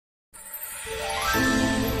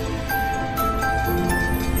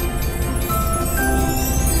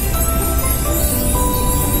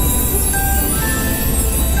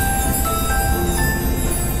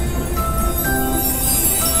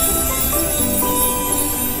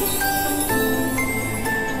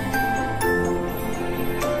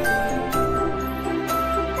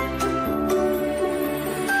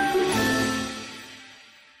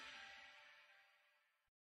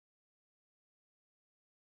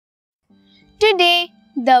Today,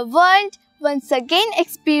 the world once again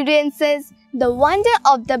experiences the wonder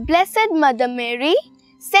of the Blessed Mother Mary,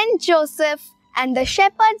 Saint Joseph, and the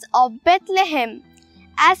shepherds of Bethlehem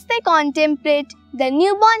as they contemplate the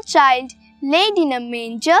newborn child laid in a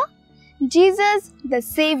manger, Jesus the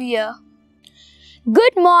Savior.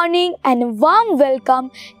 Good morning and a warm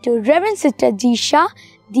welcome to Reverend Sister Jisha,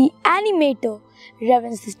 the animator,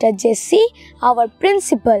 Reverend Sister Jessie, our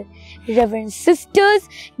principal, Reverend Sisters,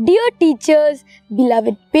 dear teachers,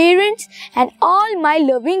 beloved parents, and all my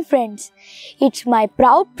loving friends. It's my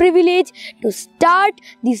proud privilege to start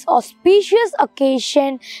this auspicious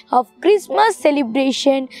occasion of Christmas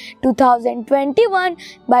celebration 2021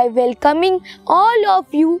 by welcoming all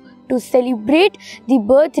of you to celebrate the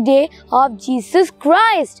birthday of Jesus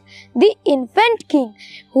Christ, the infant King,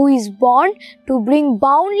 who is born to bring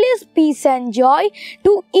boundless peace and joy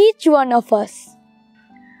to each one of us.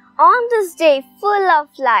 On this day full of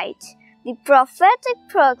light, the prophetic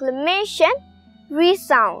proclamation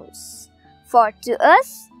resounds. For to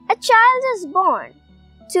us a child is born,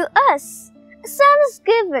 to us a son is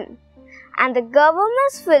given, and the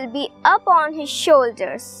government will be upon his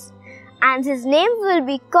shoulders, and his name will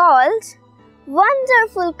be called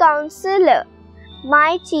Wonderful Counselor,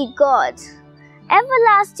 Mighty God,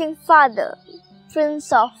 Everlasting Father,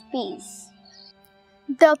 Prince of Peace.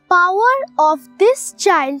 The power of this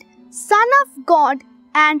child, Son of God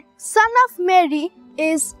and Son of Mary,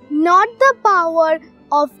 is not the power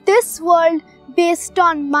of this world based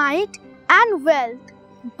on might and wealth,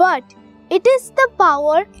 but it is the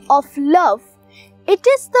power of love. It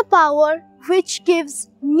is the power which gives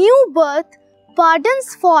new birth,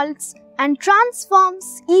 pardons faults, and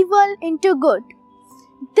transforms evil into good.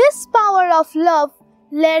 This power of love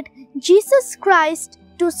led Jesus Christ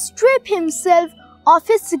to strip himself of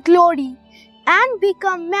his glory and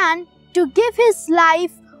become man to give his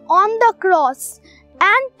life on the cross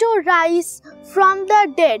and to rise from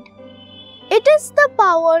the dead. It is the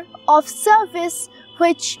power of service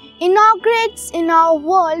which inaugurates in our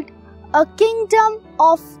world a kingdom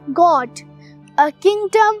of God, a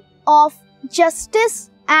kingdom of justice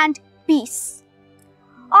and peace.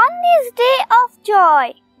 On this day of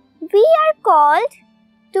joy, we are called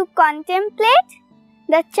to contemplate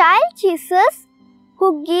the child Jesus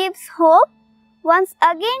who gives hope once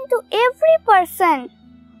again to every person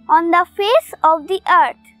on the face of the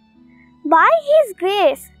earth. By His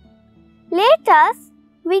grace, let us,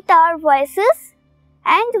 with our voices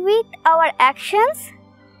and with our actions,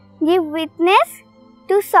 give witness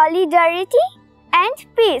to solidarity and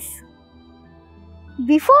peace.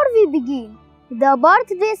 Before we begin the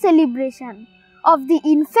birthday celebration of the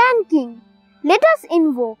infant King, let us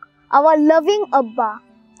invoke our loving Abba,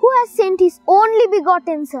 who has sent His only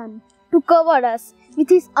begotten Son to cover us with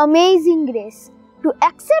His amazing grace, to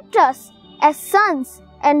accept us as sons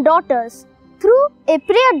and daughters through a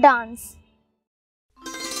prayer dance.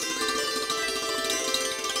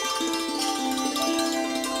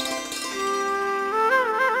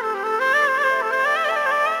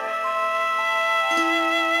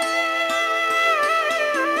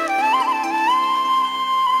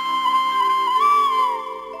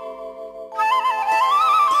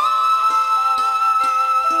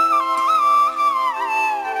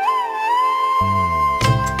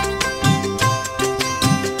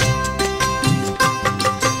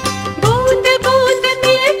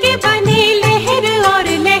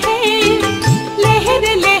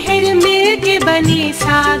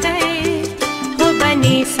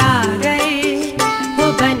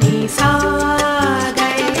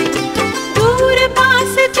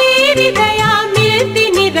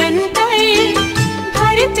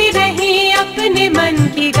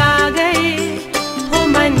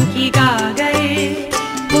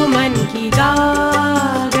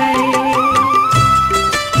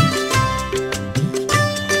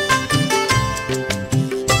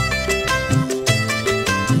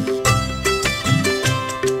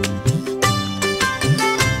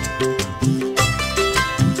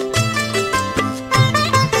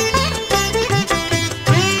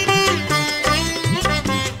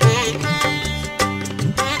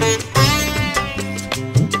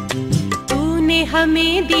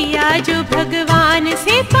 हमें दिया जो भगवान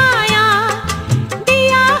से पाया,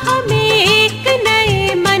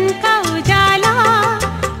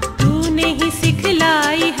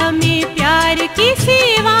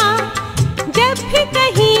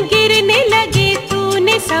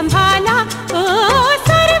 वाला। ओ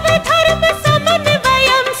सर्वधर्म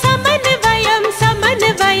समन्वयम समन्वयम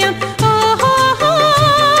समन्वयम। ओ हो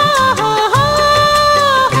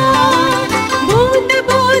बूंद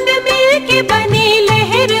बूंद मिलके बने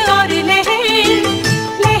लहर और लहर,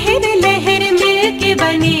 लहर लहर मिलके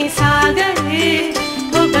बने सागर,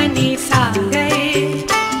 वो बने सागर,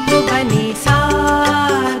 वो बने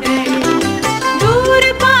सागर।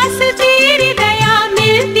 दूर पास तेरी दया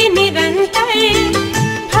मिलती निरंतर,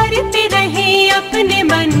 भरते रहे अपने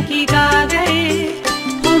मन की गागर,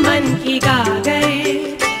 वो मन की गागर,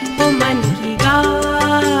 वो मन की गागर।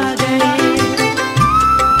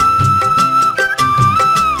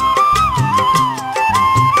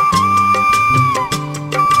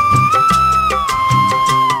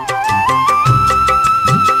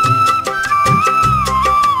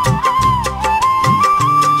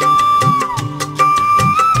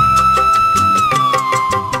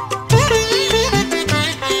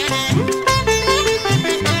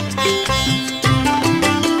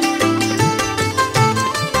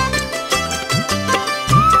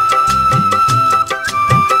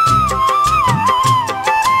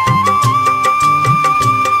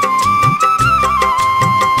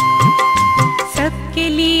 सबके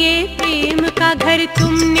लिए प्रेम का घर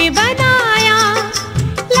तुमने बनाया,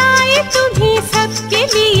 लाए तुम्ही सबके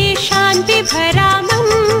लिए शांति भरा मन।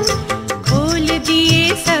 खोल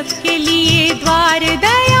दिए सबके लिए द्वार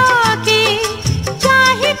दया के,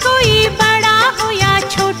 चाहे कोई बड़ा हो या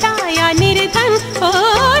छोटा या निर्धन। ओ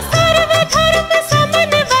सर्वधर्म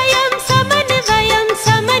समन्वयम समन्वयम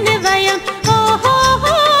समन्वयम। ओ हो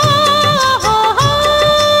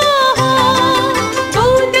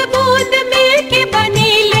बूंद बूंद मिलके बने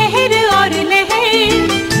लहर और लहर,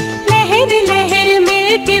 लहर लहर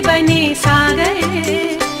मिलके बने सागर,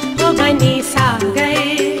 वो बने सागर,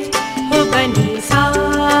 वो बने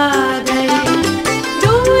सागर।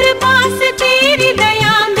 दूर पास तेरी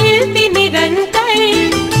दया मिलती निरंतर,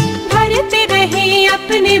 भरते रहे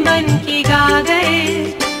अपने मन की गागर,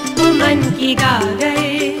 वो मन की गागर,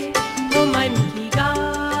 वो मन की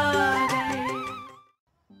गागर।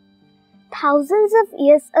 Thousands of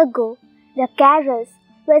years ago, the carols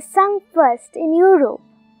were sung first in Europe.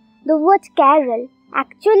 The word carol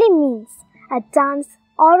actually means a dance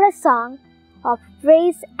or a song of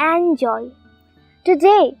praise and joy.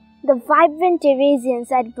 Today, the vibrant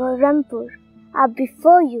Teresians at Berhampore are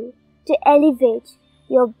before you to elevate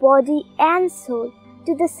your body and soul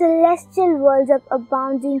to the celestial world of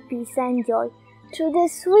abounding peace and joy through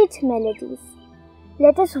their sweet melodies.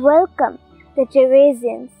 Let us welcome the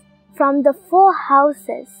Teresians from the four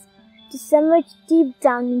houses to submerge deep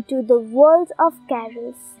down into the world of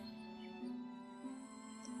carols.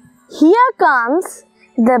 Here comes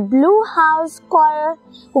the Blue House Choir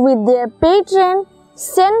with their patron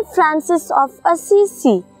St. Francis of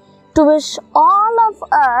Assisi to wish all of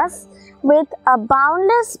us with a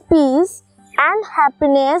boundless peace and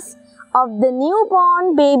happiness of the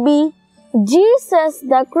newborn baby Jesus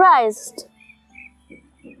the Christ.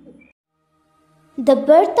 The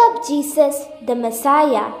birth of Jesus the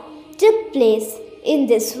Messiah took place in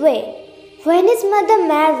this way. When his mother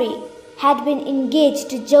Mary had been engaged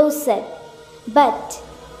to Joseph, but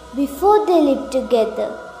before they lived together,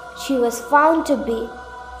 she was found to be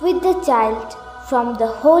with the child from the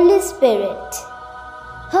Holy Spirit.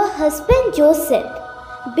 Her husband Joseph,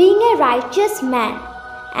 being a righteous man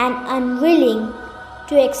and unwilling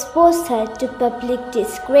to expose her to public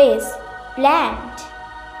disgrace, planned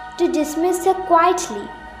to dismiss her quietly.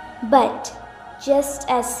 But just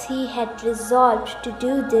as he had resolved to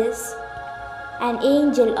do this, an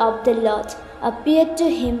angel of the Lord appeared to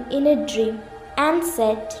him in a dream and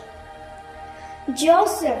said,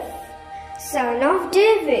 "Joseph, son of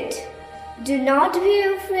David, do not be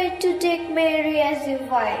afraid to take Mary as your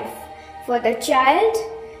wife, for the child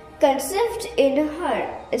conceived in her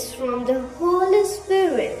is from the Holy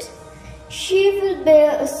Spirit. She will bear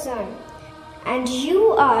a son, and you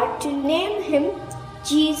are to name him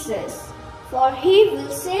Jesus, for he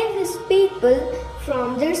will save his people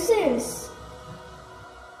from their sins."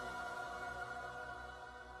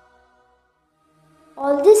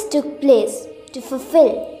 All this took place to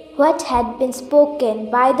fulfill what had been spoken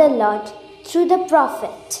by the Lord through the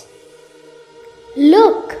prophet.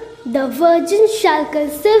 Look, the virgin shall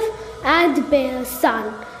conceive and bear a son,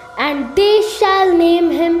 and they shall name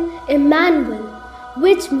him Emmanuel,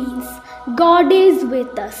 which means God is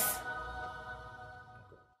with us.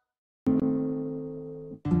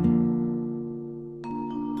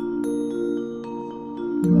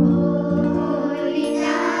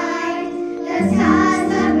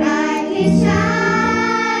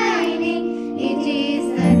 Shining, it is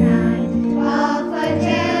the night of a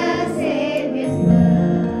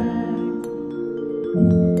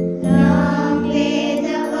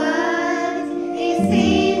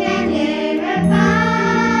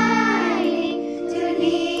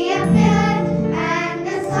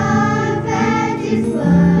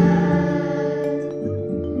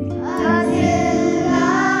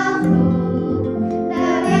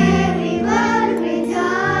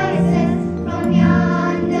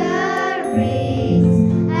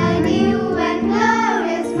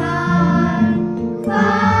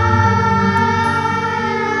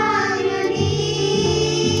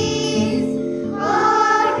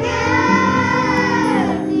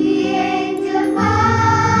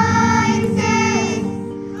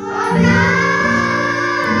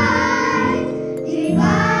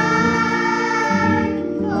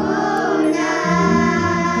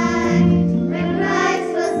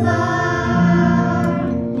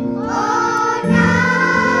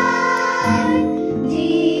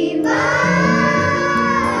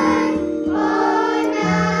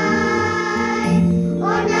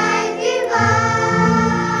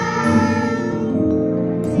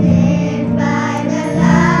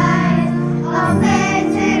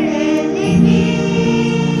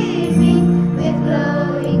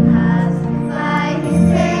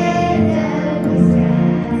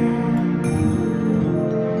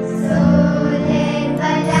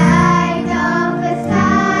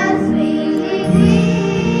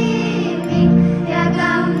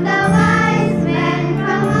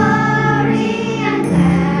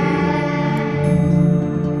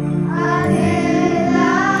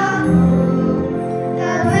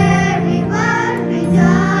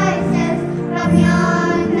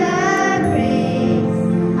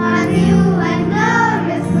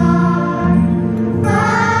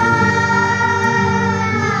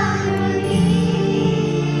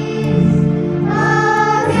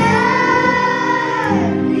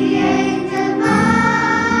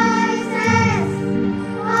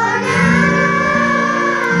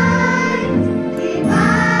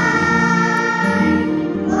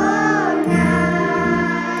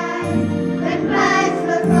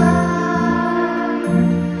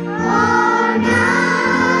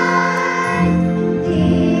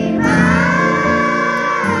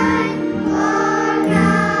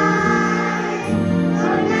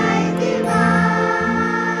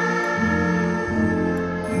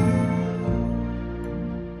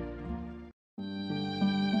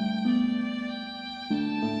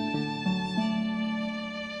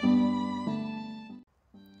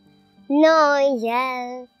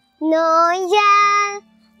Noel, Noel,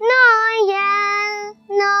 Noel,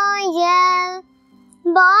 Noel.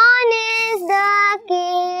 Born is the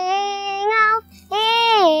King of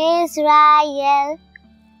Israel.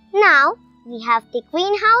 Now we have the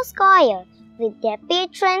Queen House Choir with their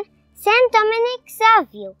patron Saint Dominic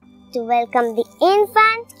Savio to welcome the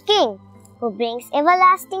infant King who brings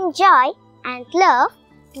everlasting joy and love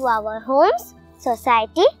to our homes,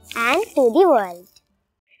 society and to the world.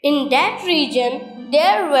 In that region,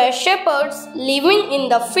 there were shepherds living in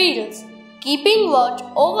the fields, keeping watch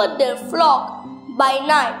over their flock by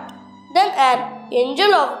night. Then an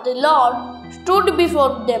angel of the Lord stood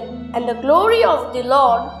before them, and the glory of the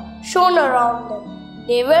Lord shone around them.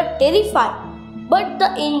 They were terrified, but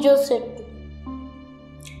the angel said to them,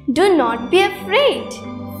 "Do not be afraid,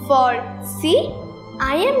 for see,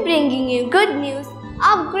 I am bringing you good news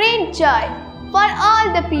of great joy for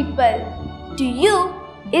all the people. To you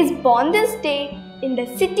is born this day in the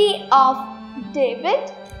city of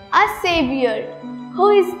David a Savior, who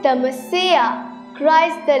is the Messiah,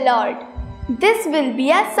 Christ the Lord. This will be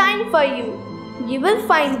a sign for you. You will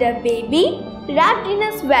find a baby wrapped in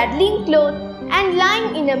a swaddling cloth and lying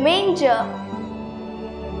in a manger."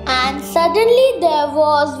 And suddenly there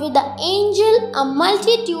was with the angel a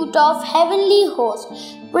multitude of heavenly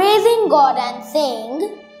hosts, praising God and saying,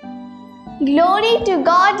 "Glory to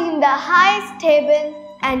God in the highest heaven,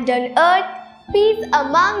 and on earth peace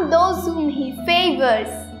among those whom He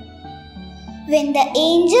favors." When the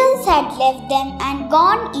angels had left them and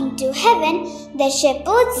gone into heaven, the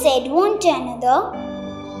shepherds said one to another,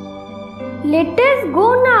 Let us go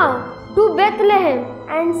now to Bethlehem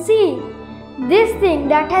and see this thing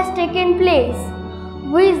that has taken place,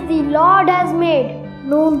 which the Lord has made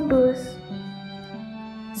known to us.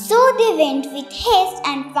 So they went with haste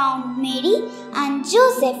and found Mary and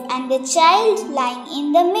Joseph and the child lying in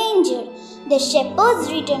the manger. The shepherds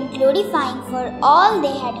returned glorifying for all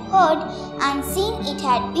they had heard and seen it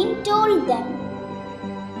had been told them.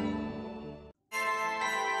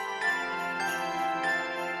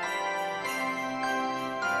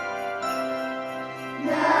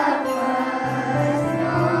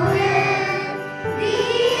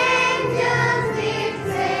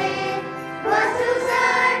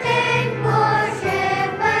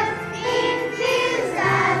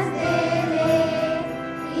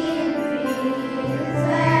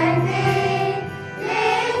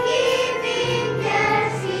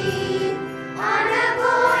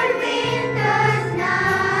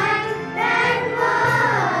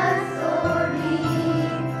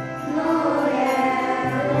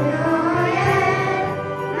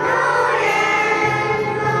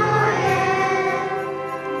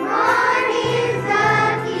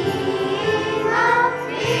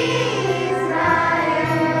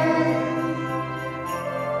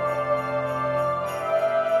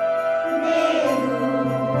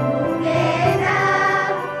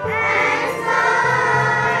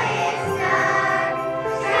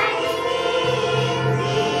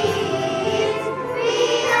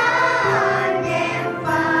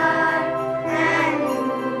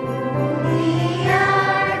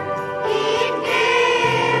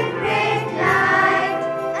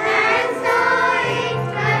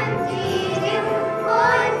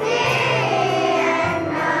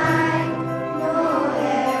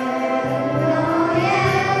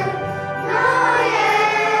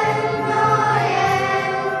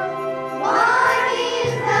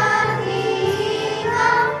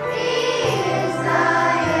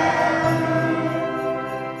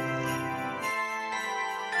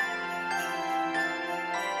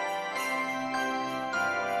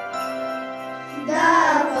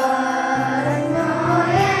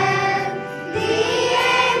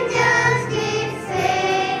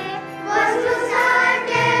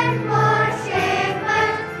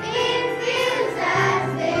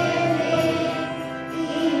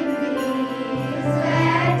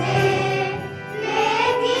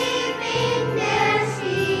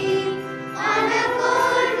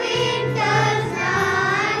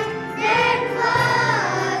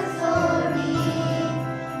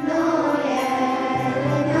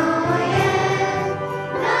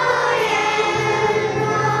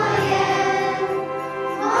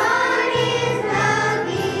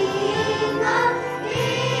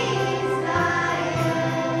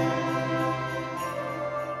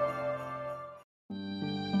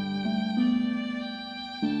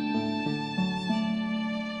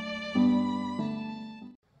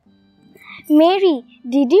 Mary,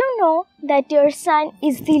 did you know that your son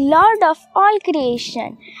is the Lord of all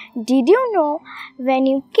creation? Did you know when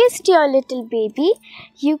you kissed your little baby,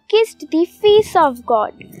 you kissed the face of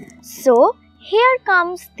God? So, Here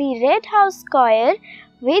comes the Red House Choir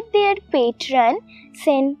with their patron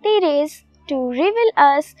St. Teresa to reveal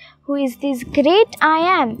us who is this great I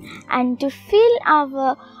am and to fill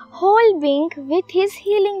our whole being with his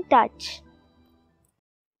healing touch.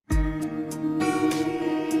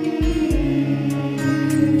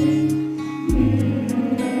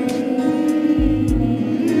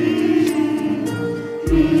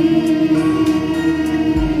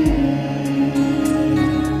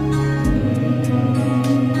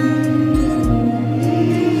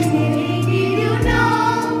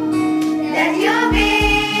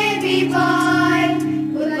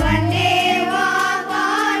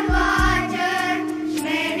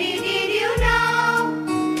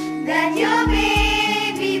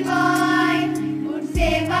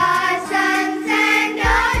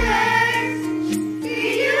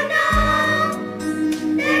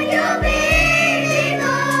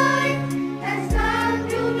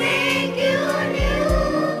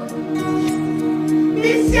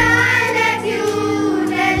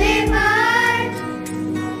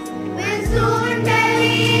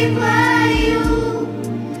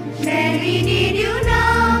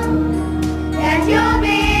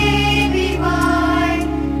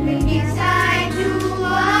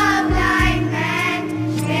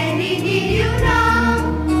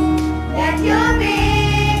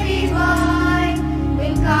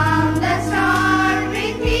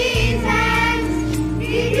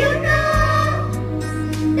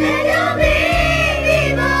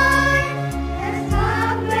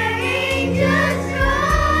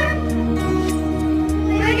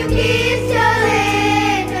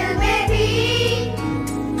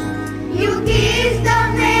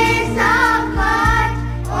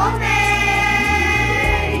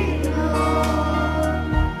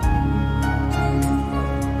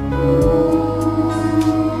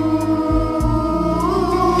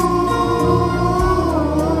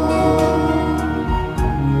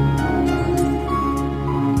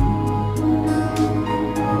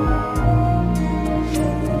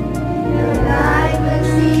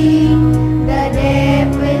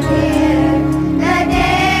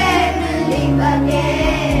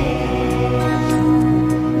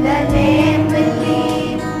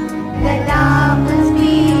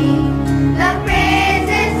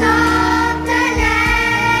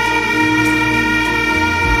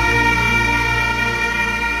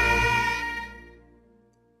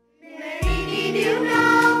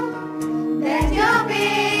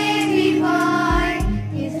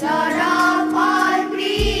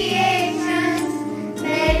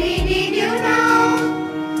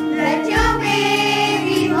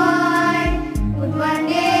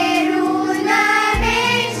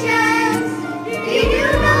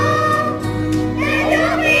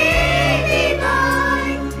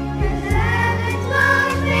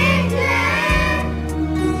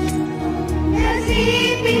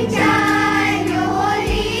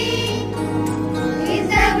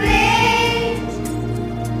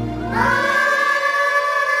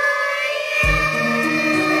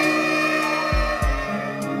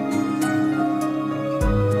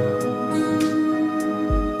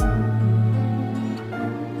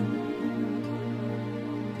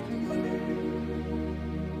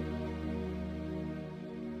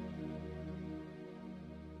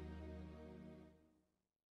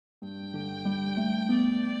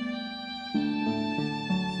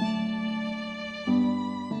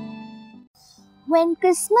 When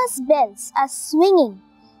Christmas bells are swinging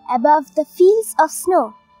above the fields of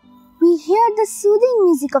snow, we hear the soothing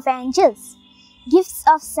music of angels, gifts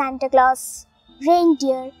of Santa Claus,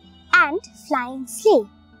 reindeer, and flying sleigh.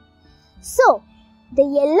 So, the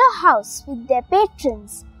yellow house with their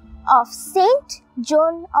patrons of Saint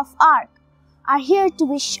Joan of Arc are here to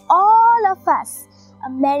wish all of us a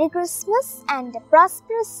Merry Christmas and a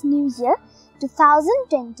prosperous New Year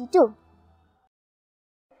 2022.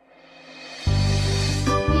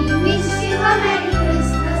 We wish you a Merry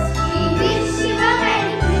Christmas. We wish you a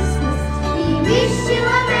Merry Christmas. We wish you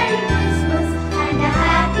a Merry Christmas and a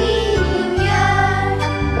Happy New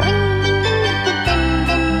Year.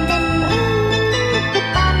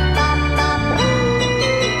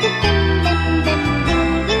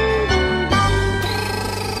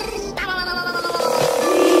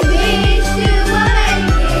 We wish you a Merry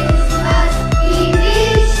Christmas. We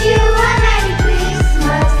wish you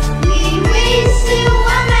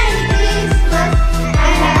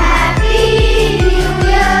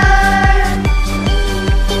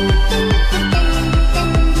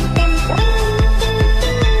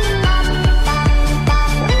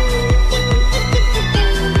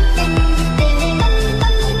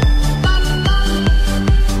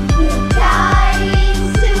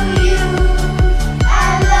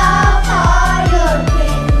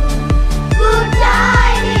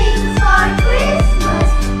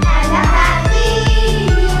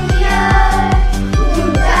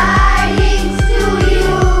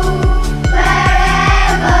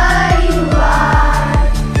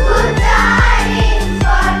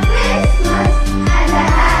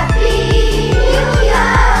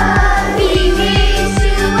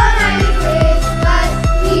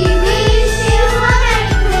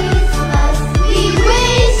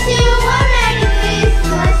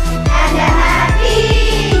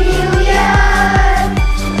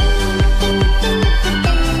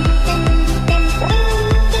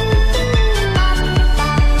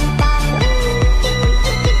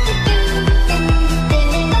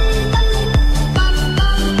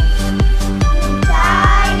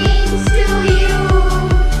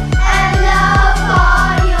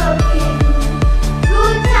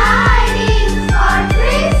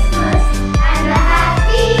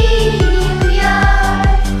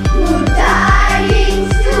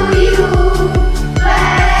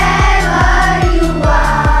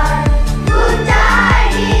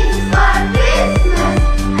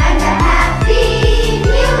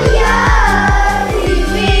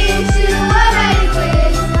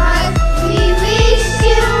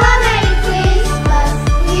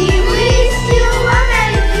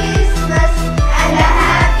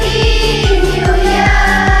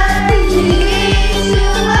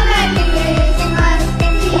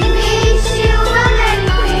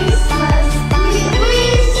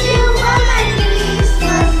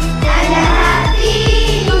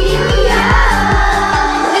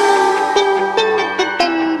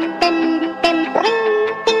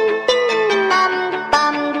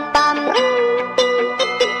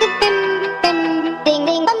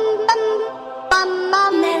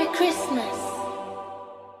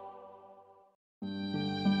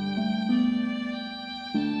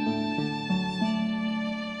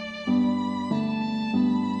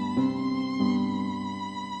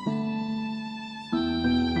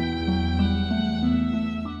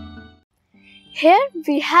Here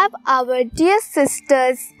we have our dear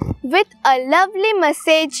sisters with a lovely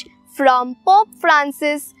message from Pope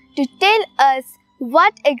Francis to tell us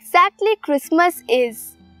what exactly Christmas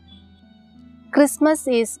is. Christmas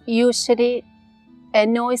is usually a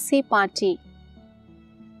noisy party.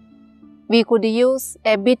 We could use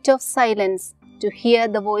a bit of silence to hear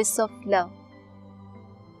the voice of love.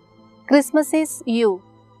 Christmas is you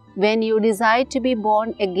when you decide to be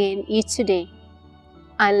born again each day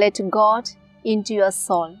and let God into your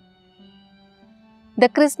soul. The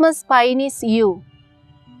Christmas pine is you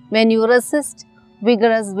when you resist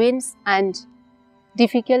vigorous winds and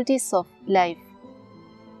difficulties of life.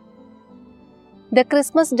 The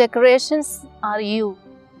Christmas decorations are you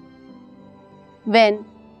when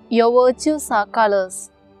your virtues are colors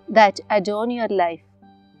that adorn your life.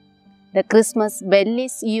 The Christmas bell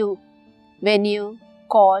is you when you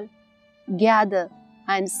call, gather,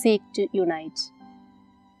 and seek to unite.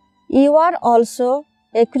 You are also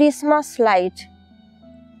a Christmas light.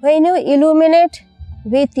 When you illuminate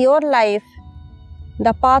with your life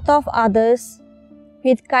the path of others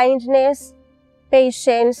with kindness,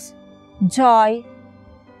 patience, joy,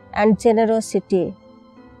 and generosity.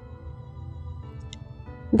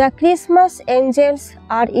 The Christmas angels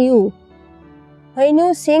are you when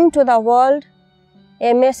you sing to the world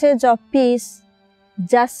a message of peace,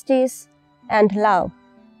 justice, and love.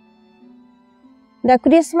 The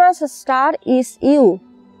Christmas star is you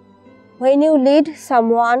when you lead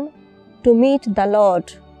someone to meet the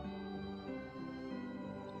Lord.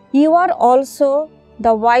 You are also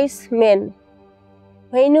the wise men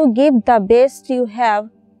when you give the best you have,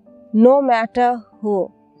 no matter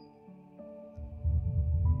who.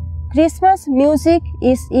 Christmas music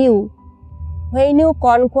is you when you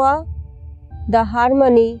conquer the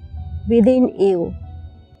harmony within you.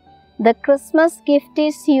 The Christmas gift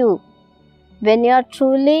is you when you are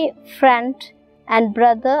truly friend and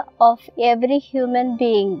brother of every human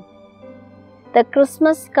being. The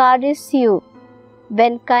Christmas card is you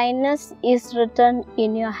when kindness is written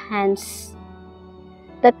in your hands.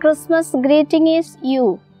 The Christmas greeting is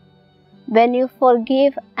you when you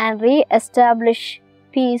forgive and re-establish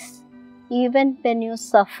peace even when you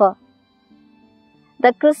suffer.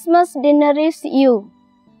 The Christmas dinner is you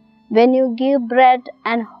when you give bread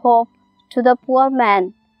and hope to the poor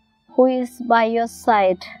man who is by your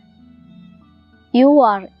side. You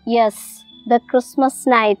are, yes, the Christmas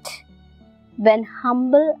night when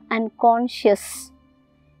humble and conscious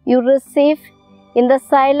you receive in the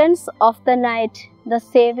silence of the night the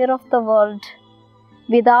Savior of the world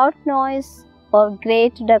without noise or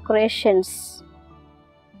great decorations.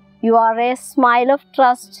 You are a smile of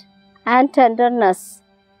trust and tenderness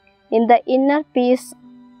in the inner peace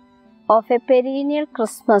of a perennial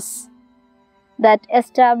Christmas that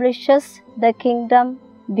establishes the kingdom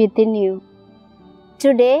within you.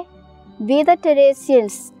 Today, we the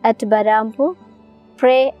Teresians at Berhampore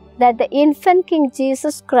pray that the infant King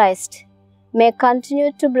Jesus Christ may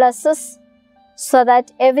continue to bless us so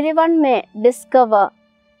that everyone may discover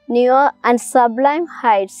newer and sublime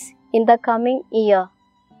heights in the coming year.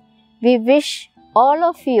 We wish all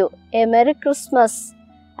of you a Merry Christmas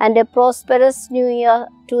and a prosperous New Year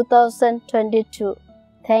 2022.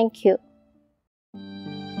 Thank you.